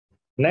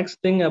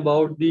Next thing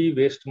about the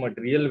waste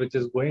material, which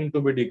is going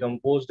to be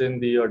decomposed in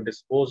the or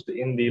disposed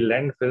in the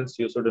landfills,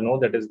 you should know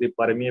that is the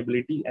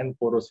permeability and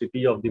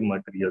porosity of the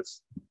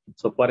materials.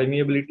 So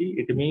permeability,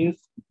 it means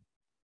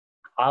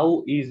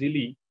how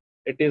easily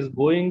it is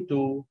going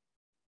to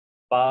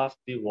pass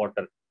the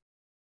water.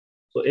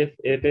 So if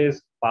it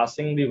is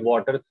passing the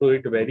water through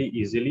it very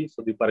easily,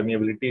 so the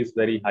permeability is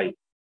very high.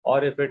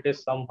 Or if it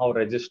is somehow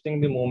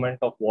resisting the movement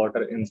of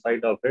water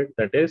inside of it,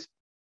 that is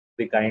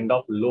the kind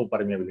of low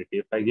permeability.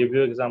 If I give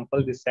you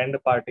example, the sand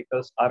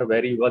particles are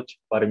very much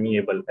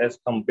permeable as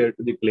compared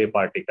to the clay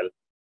particle.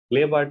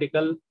 Clay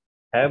particle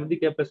have the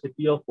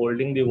capacity of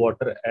holding the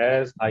water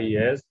as high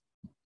as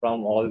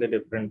from all the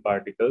different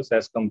particles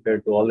as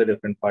compared to all the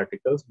different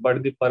particles,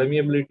 but the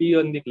permeability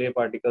on the clay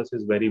particles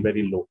is very,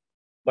 very low.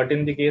 But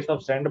in the case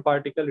of sand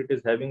particle, it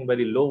is having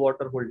very low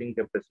water holding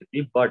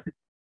capacity, but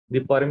the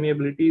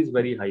permeability is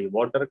very high.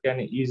 Water can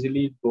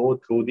easily go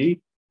through the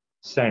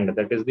sand,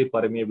 that is the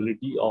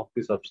permeability of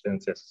the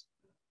substances.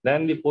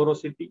 Then the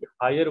porosity,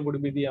 higher would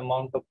be the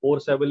amount of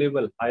pores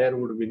available, higher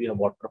would be the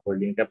water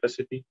holding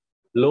capacity.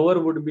 Lower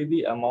would be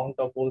the amount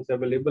of pores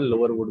available,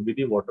 lower would be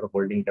the water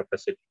holding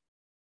capacity.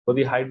 So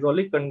the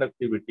hydraulic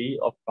conductivity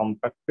of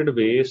compacted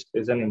waste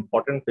is an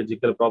important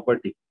physical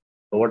property.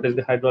 So what is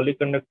the hydraulic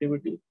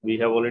conductivity? We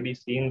have already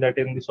seen that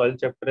in the soil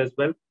chapter as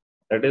well.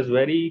 That is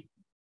very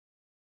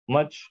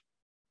much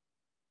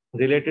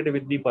related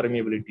with the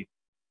permeability.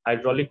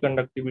 Hydraulic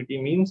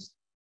conductivity means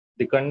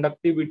the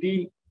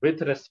conductivity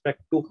with respect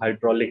to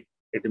hydraulic.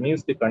 It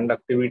means the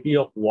conductivity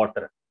of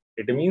water.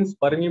 It means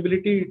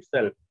permeability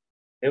itself.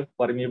 If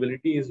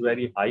permeability is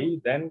very high,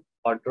 then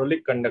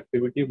hydraulic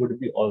conductivity would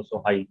be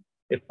also high.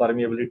 If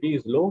permeability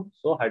is low,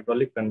 so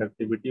hydraulic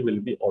conductivity will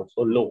be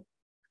also low.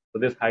 So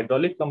this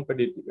hydraulic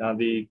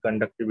the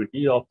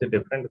conductivity of the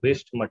different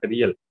waste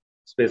material,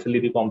 especially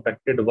the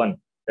compacted one,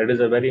 that is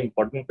a very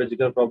important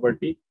physical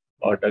property.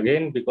 But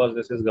again, because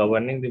this is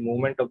governing the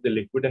movement of the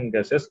liquid and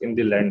gases in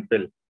the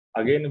landfill,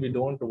 again, we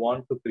don't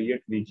want to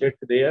create leachate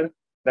there.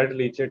 That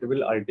leachate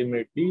will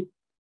ultimately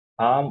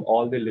harm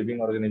all the living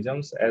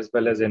organisms as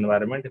well as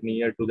environment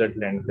near to that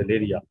landfill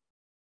area.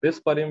 This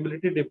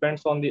permeability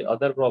depends on the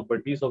other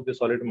properties of the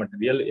solid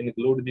material,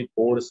 include the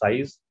pore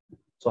size.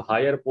 So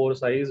higher pore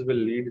size will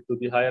lead to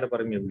the higher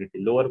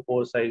permeability. Lower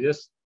pore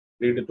sizes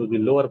lead to the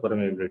lower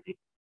permeability.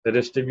 The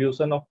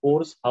distribution of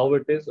pores, how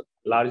it is,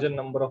 larger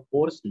number of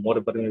pores, more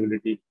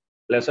permeability.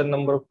 Lesser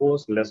number of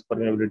pores, less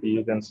permeability,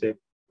 you can say.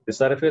 The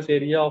surface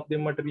area of the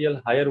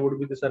material, higher would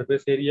be the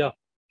surface area,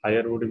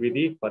 higher would be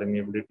the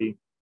permeability.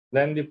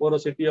 Then the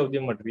porosity of the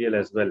material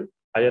as well.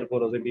 Higher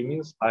porosity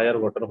means higher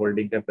water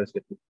holding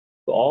capacity.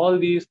 So all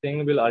these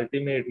things will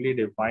ultimately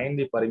define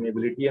the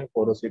permeability and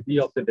porosity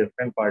of the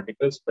different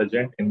particles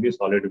present in the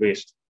solid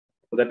waste.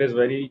 So that is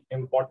very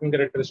important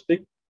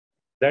characteristic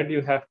that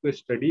you have to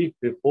study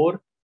before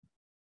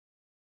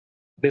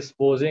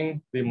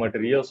disposing the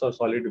materials of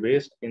solid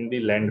waste in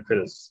the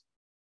landfills.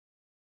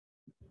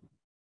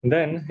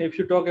 Then, if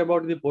you talk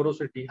about the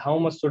porosity, how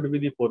much should be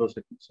the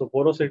porosity? So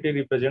porosity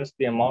represents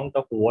the amount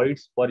of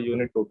voids per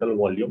unit total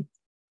volume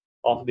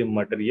of the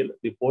material.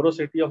 The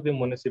porosity of the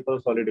municipal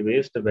solid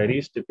waste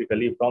varies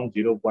typically from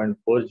 0.40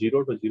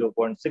 to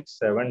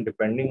 0.67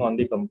 depending on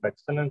the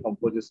compaction and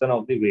composition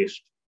of the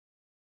waste.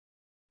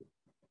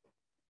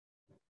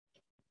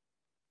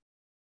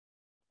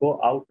 So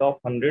out of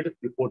 100,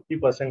 the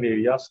 40%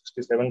 area,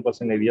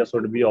 67% area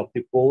should be of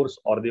the pores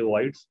or the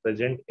voids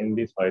present in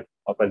the soil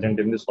or present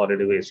in the solid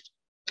waste.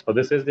 So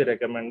this is the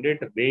recommended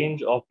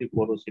range of the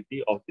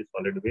porosity of the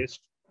solid waste,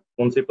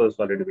 municipal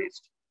solid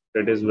waste.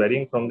 That is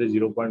varying from the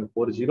 0.40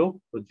 to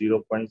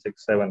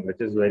 0.67, which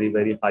is very,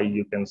 very high,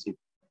 you can see.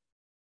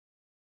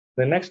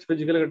 The next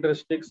physical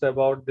characteristics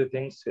about the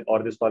things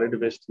or the solid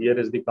waste here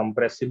is the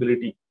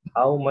compressibility.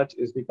 How much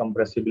is the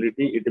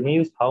compressibility? It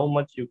means how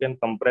much you can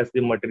compress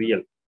the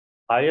material.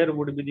 Higher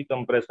would be the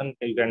compression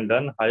you can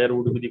done, higher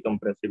would be the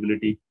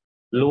compressibility.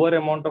 Lower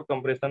amount of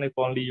compression if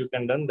only you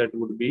can done, that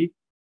would be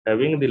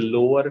having the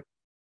lower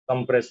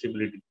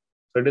compressibility.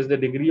 So it is the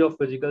degree of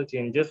physical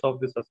changes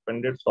of the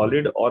suspended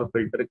solid or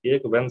filter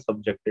cake when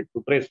subjected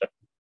to pressure.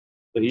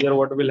 So here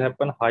what will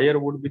happen, higher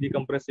would be the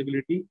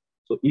compressibility.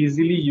 So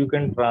easily you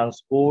can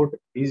transport,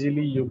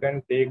 easily you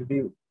can take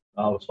the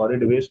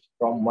solid waste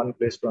from one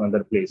place to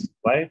another place.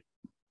 Why?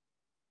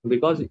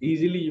 Because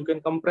easily you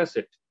can compress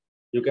it.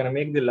 You can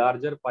make the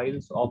larger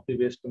piles of the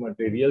waste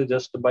material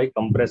just by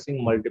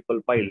compressing multiple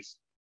piles.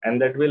 And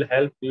that will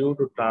help you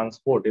to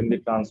transport in the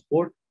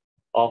transport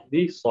of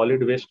the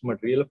solid waste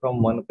material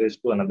from one place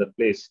to another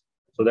place.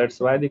 So that's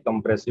why the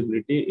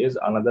compressibility is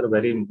another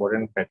very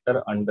important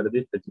factor under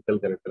the physical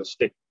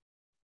characteristic.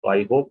 So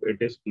I hope it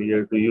is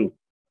clear to you.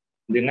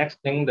 The next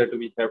thing that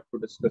we have to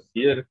discuss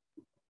here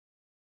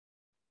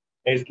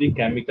is the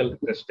chemical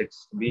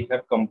characteristics. We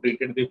have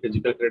completed the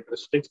physical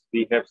characteristics.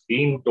 We have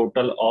seen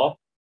total of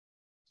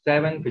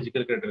 7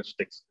 physical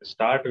characteristics.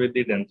 Start with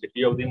the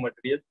density of the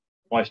material,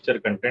 moisture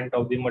content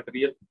of the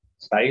material,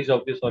 size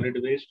of the solid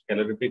waste,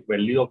 calorific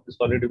value of the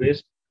solid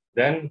waste,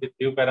 Then the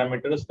few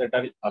parameters that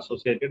are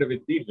associated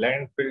with the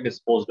landfill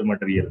disposed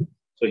material.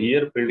 So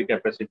here field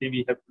capacity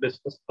we have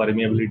discussed,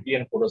 permeability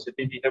and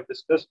porosity we have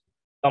discussed,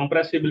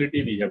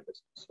 compressibility we have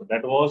discussed. So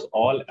that was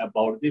all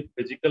about the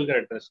physical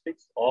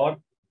characteristics or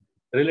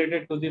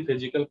related to the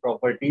physical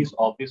properties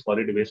of the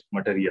solid waste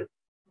material.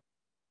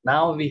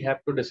 Now we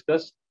have to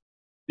discuss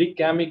the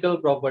chemical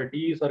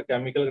properties or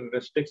chemical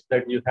characteristics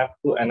that you have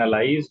to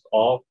analyze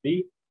of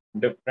the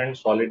different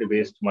solid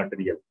waste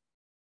material.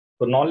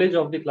 So knowledge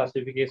of the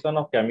classification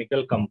of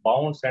chemical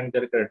compounds and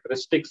their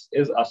characteristics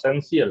is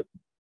essential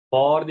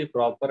for the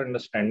proper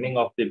understanding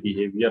of the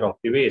behavior of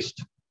the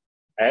waste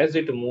as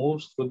it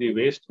moves through the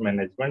waste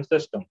management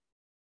system.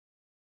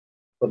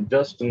 So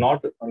just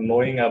not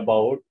knowing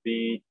about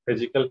the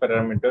physical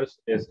parameters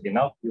is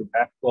enough. You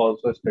have to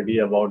also study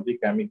about the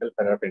chemical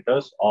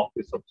parameters of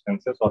the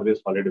substances or the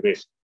solid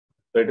waste.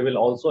 So it will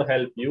also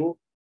help you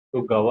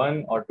to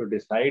govern or to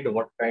decide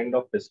what kind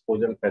of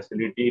disposal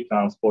facility,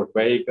 transport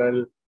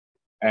vehicle,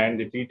 and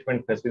the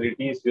treatment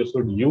facilities you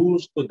should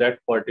use to that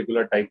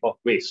particular type of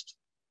waste.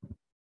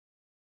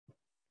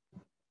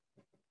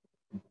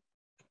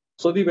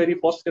 So the very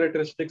first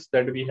characteristics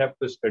that we have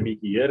to study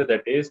here,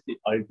 that is the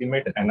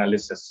ultimate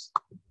analysis.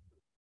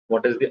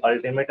 What is the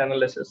ultimate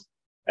analysis?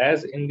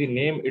 As in the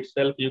name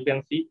itself, you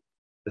can see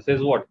this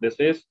is what? This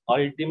is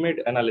ultimate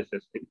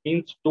analysis. It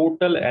means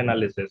total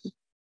analysis.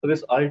 So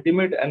this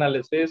ultimate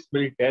analysis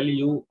will tell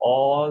you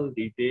all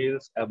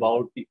details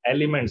about the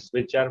elements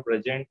which are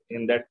present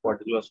in that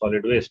particular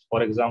solid waste.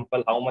 For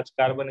example, how much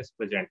carbon is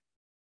present,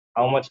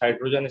 how much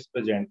hydrogen is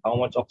present, how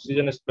much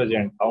oxygen is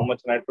present, how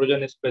much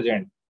nitrogen is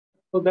present.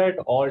 So that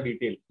all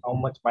detail, how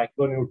much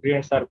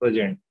micronutrients are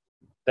present,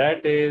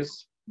 that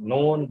is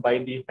known by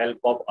the help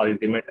of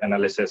ultimate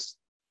analysis.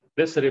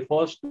 This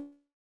refers to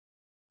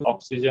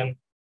oxygen,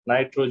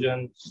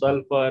 nitrogen,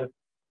 sulfur,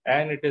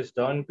 and it is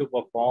done to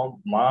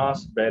perform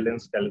mass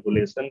balance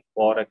calculation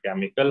for a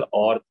chemical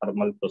or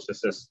thermal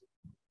processes.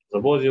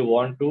 Suppose you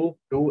want to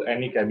do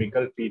any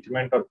chemical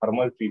treatment or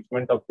thermal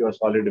treatment of your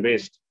solid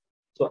waste.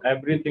 So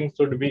everything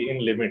should be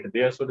in limit.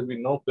 There should be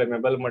no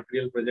flammable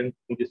material present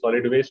in the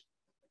solid waste.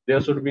 There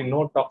should be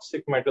no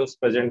toxic metals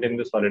present in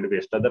the solid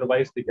waste.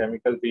 Otherwise, the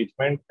chemical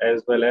treatment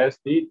as well as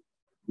the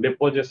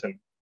deposition.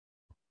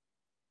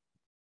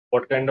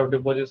 What kind of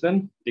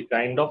deposition? The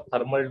kind of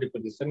thermal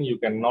deposition you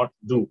cannot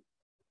do.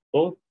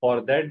 So for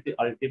that, the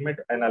ultimate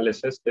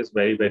analysis is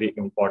very, very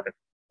important.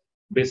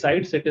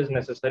 Besides, it is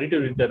necessary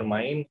to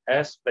determine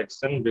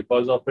asphyxiation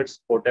because of its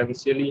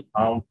potentially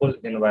harmful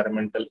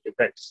environmental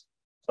effects.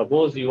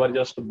 Suppose you are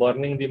just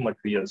burning the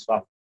materials,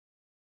 so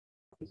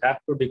you have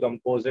to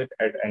decompose it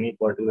at any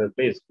particular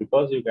place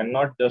because you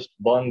cannot just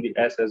burn the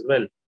ash as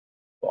well.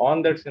 So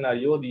on that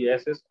scenario, the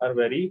ashes are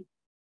play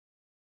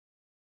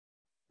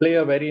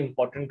a very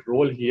important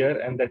role here,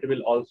 and that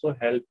will also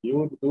help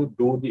you to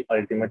do the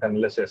ultimate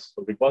analysis.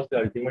 So because the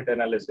ultimate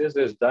analysis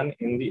is done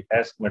in the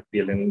S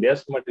material. In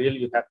this material,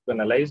 you have to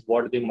analyze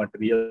what the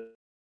material,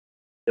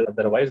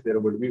 otherwise there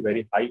would be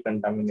very high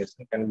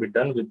contamination can be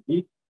done with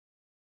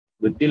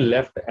the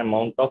left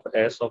amount of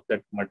S of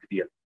that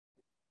material.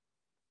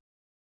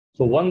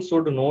 So one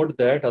should note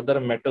that other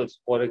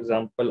metals, for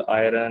example,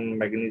 iron,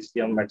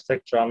 magnesium,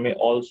 etc., may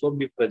also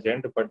be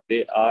present, but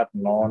they are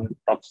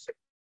non-toxic.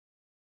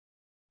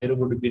 There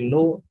would be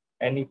no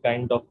any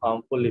kind of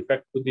harmful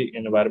effect to the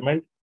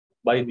environment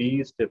by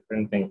these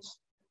different things.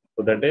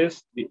 So that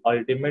is the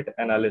ultimate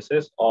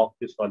analysis of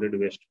the solid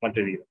waste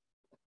material.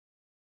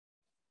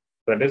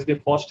 That is the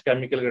first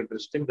chemical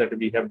characteristic that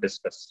we have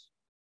discussed.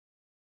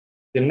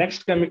 The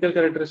next chemical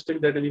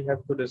characteristic that we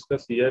have to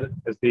discuss here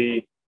is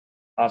the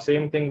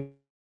same thing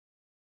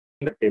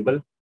in the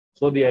table.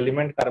 So the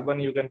element carbon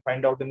you can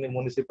find out in the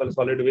municipal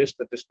solid waste,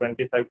 that is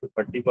 25 to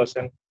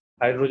 30%,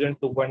 hydrogen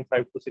 2.5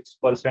 to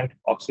 6%,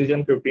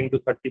 oxygen 15 to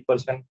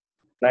 30%,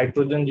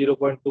 nitrogen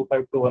 0.25 to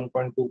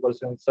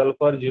 1.2%,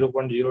 sulfur 0.0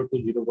 to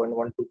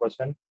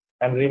 0.12%,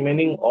 and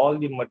remaining all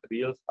the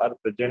materials are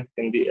present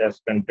in the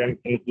S content,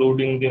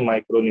 including the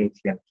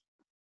micronutrients.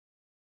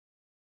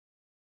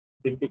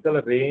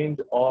 Typical range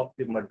of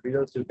the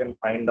materials you can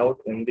find out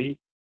in the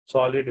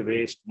solid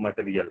waste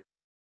material.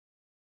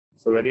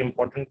 So very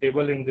important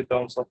table in the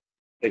terms of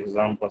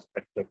exam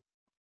perspective.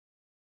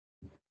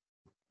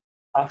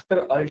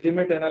 After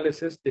ultimate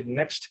analysis, the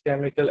next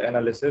chemical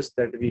analysis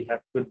that we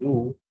have to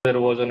do, there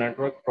was a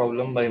network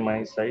problem by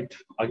my side.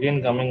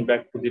 Again, coming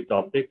back to the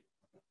topic,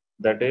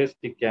 that is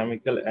the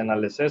chemical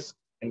analysis.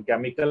 In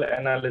chemical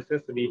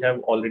analysis, we have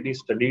already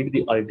studied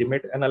the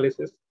ultimate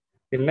analysis.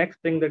 The next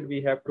thing that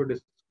we have to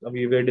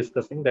we were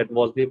discussing, that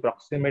was the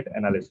proximate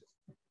analysis.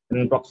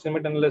 In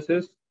proximate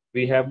analysis,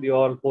 we have the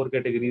all four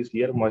categories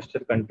here: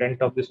 moisture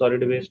content of the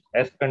solid waste,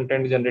 S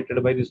content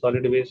generated by the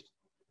solid waste,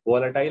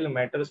 volatile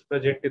matters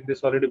present in the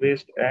solid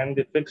waste, and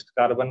the fixed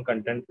carbon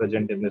content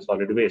present in the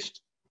solid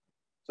waste.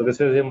 So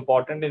this is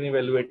important in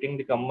evaluating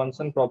the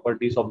consumption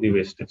properties of the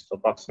wastage. So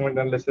proximate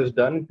analysis is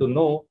done to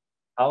know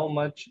how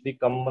much the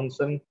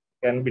consumption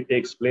can be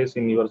takes place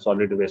in your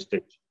solid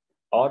wastage,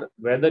 or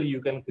whether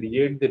you can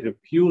create the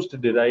refused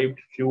derived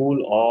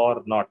fuel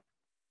or not.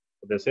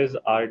 This is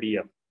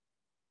RDF,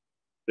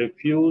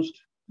 refused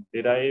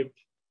derived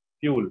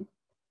fuel.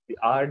 The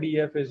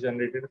RDF is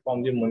generated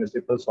from the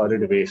municipal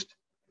solid waste.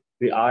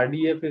 The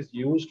RDF is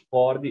used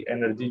for the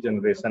energy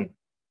generation.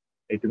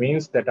 It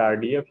means that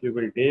RDF you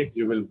will take,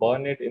 you will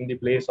burn it in the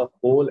place of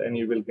coal and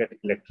you will get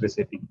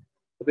electricity.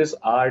 So this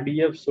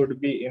RDF should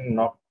be in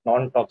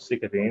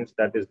non-toxic range.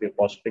 That is the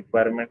first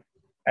requirement.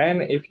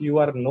 And if you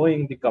are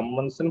knowing the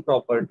consumption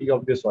property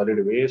of the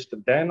solid waste,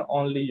 then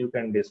only you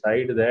can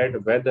decide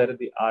that whether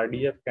the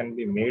RDF can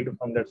be made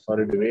from that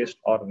solid waste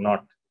or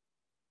not.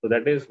 So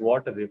that is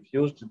what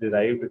refused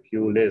derived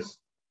fuel is.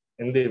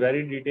 In the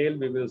very detail,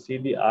 we will see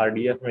the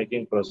RDF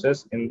making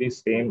process in the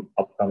same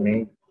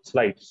upcoming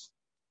slides.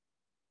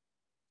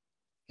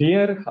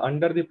 Here,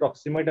 under the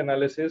proximate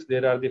analysis,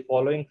 there are the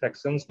following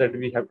fractions that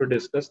we have to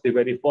discuss. The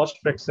very first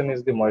fraction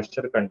is the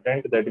moisture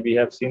content that we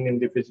have seen in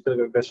the physical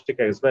characteristic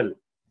as well.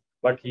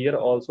 But here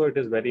also it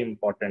is very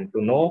important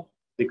to know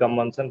the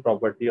consumption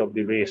property of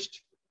the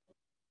waste.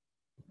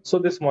 So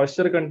this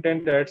moisture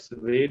content adds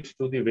weight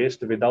to the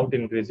waste without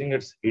increasing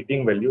its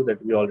heating value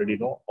that we already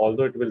know,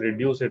 although it will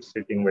reduce its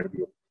heating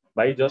value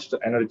by just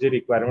energy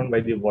requirement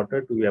by the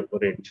water to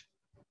evaporate.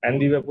 And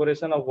the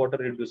evaporation of water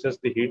reduces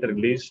the heat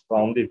released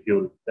from the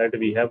fuel that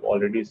we have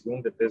already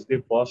seen. That is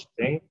the first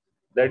thing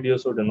that you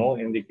should know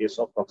in the case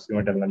of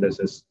proximate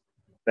analysis.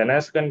 Then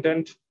as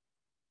content,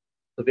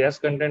 so the S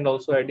content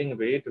also adding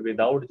weight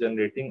without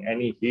generating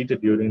any heat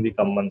during the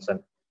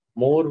combustion.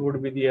 More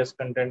would be the S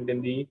content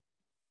in the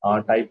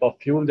type of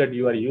fuel that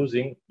you are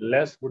using,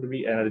 less would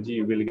be energy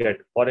you will get.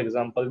 For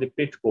example, the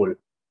pit coal.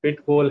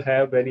 Pit coal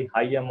have very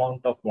high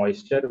amount of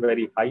moisture,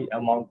 very high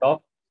amount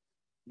of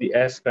the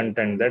S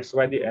content. That's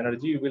why the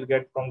energy you will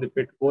get from the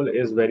pit coal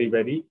is very,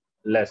 very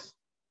less.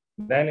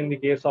 Then in the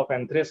case of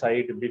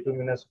anthracite,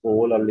 bituminous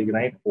coal or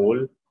lignite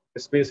coal,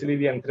 especially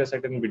the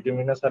anthracite and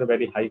bituminous are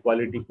very high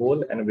quality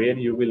coal and where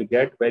you will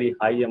get very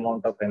high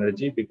amount of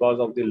energy because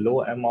of the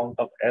low amount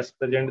of S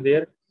present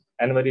there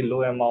and very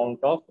low amount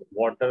of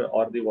water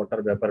or the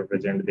water vapor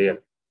present there.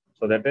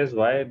 So that is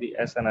why the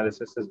S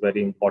analysis is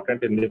very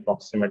important in the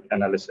proximate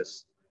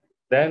analysis.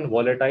 Then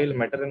volatile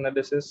matter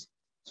analysis.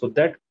 So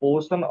that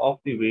portion of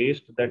the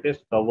waste that is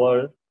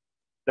covered,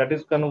 that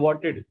is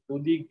converted to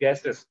the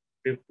gases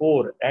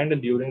before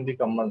and during the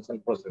combustion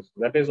process.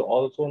 That is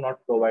also not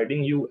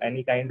providing you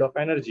any kind of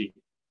energy.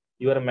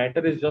 Your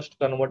matter is just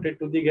converted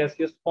to the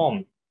gaseous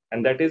form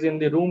and that is in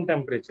the room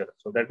temperature.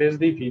 So that is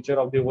the feature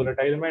of the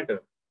volatile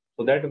matter.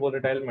 So that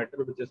volatile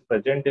matter which is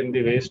present in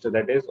the waste,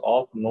 that is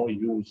of no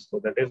use. So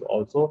that is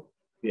also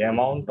the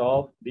amount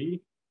of the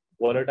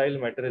volatile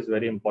matter is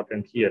very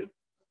important here.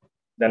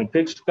 Then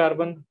fixed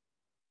carbon.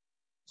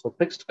 So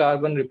fixed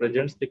carbon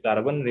represents the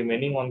carbon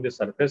remaining on the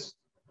surface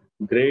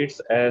grades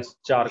as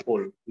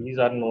charcoal. These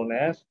are known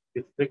as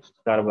the fixed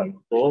carbon.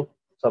 So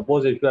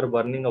suppose if you are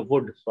burning a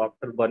wood, so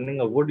after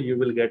burning a wood, you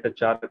will get a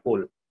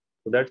charcoal.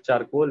 So that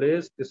charcoal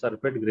is the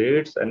surface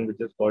grades and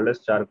which is called as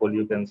charcoal,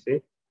 you can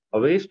say. A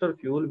waste or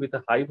fuel with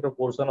a high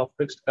proportion of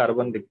fixed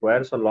carbon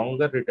requires a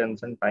longer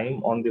retention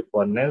time on the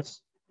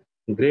furnace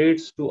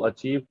grades to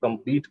achieve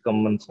complete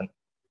combustion.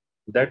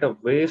 That a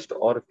waste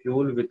or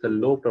fuel with a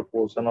low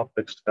proportion of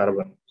fixed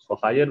carbon. So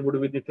higher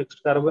would be the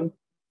fixed carbon.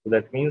 So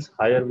that means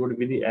higher would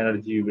be the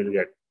energy you will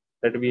get.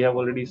 That we have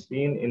already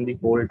seen in the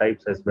coal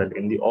types as well.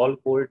 In the all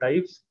coal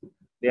types,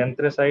 the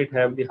anthracite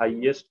have the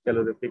highest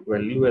calorific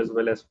value as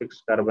well as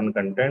fixed carbon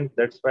content.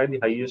 That's why the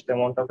highest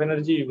amount of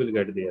energy you will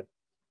get there.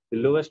 The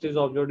lowest is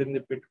observed in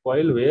the pit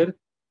coal where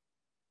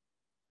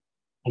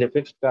the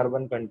fixed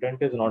carbon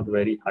content is not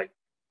very high.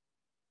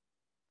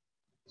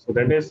 So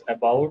that is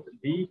about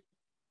the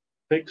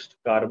fixed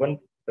carbon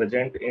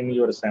present in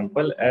your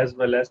sample as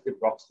well as the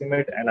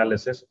proximate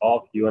analysis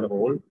of your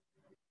whole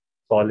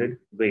solid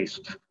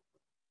waste.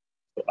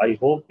 So I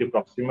hope the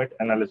proximate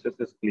analysis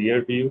is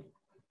clear to you.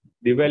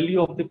 The value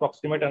of the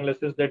proximate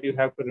analysis that you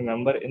have to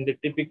remember in the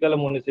typical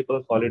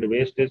municipal solid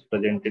waste is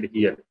presented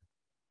here.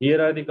 Here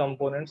are the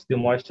components. The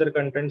moisture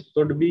content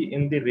should be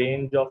in the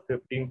range of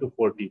 15 to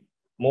 40.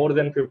 More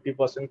than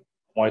 50%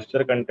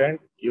 moisture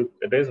content,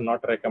 it is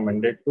not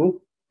recommended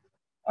to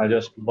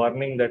just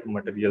burning that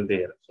material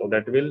there. So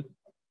that will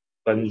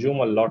consume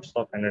a lots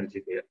of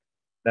energy there.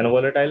 Then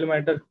volatile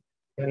matter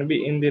can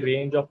be in the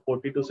range of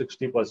 40 to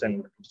 60%.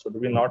 It should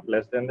be not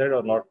less than that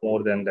or not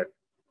more than that.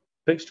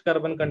 Fixed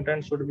carbon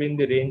content should be in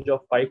the range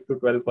of 5 to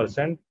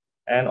 12%.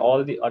 And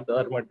all the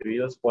other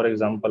materials, for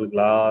example,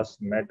 glass,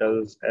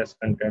 metals, S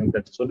content,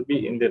 that should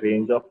be in the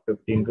range of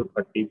 15 to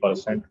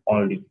 30%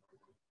 only.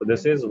 So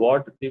this is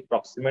what the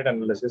proximate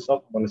analysis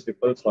of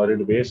municipal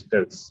solid waste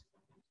tells.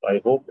 So I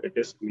hope it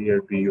is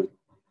clear to you.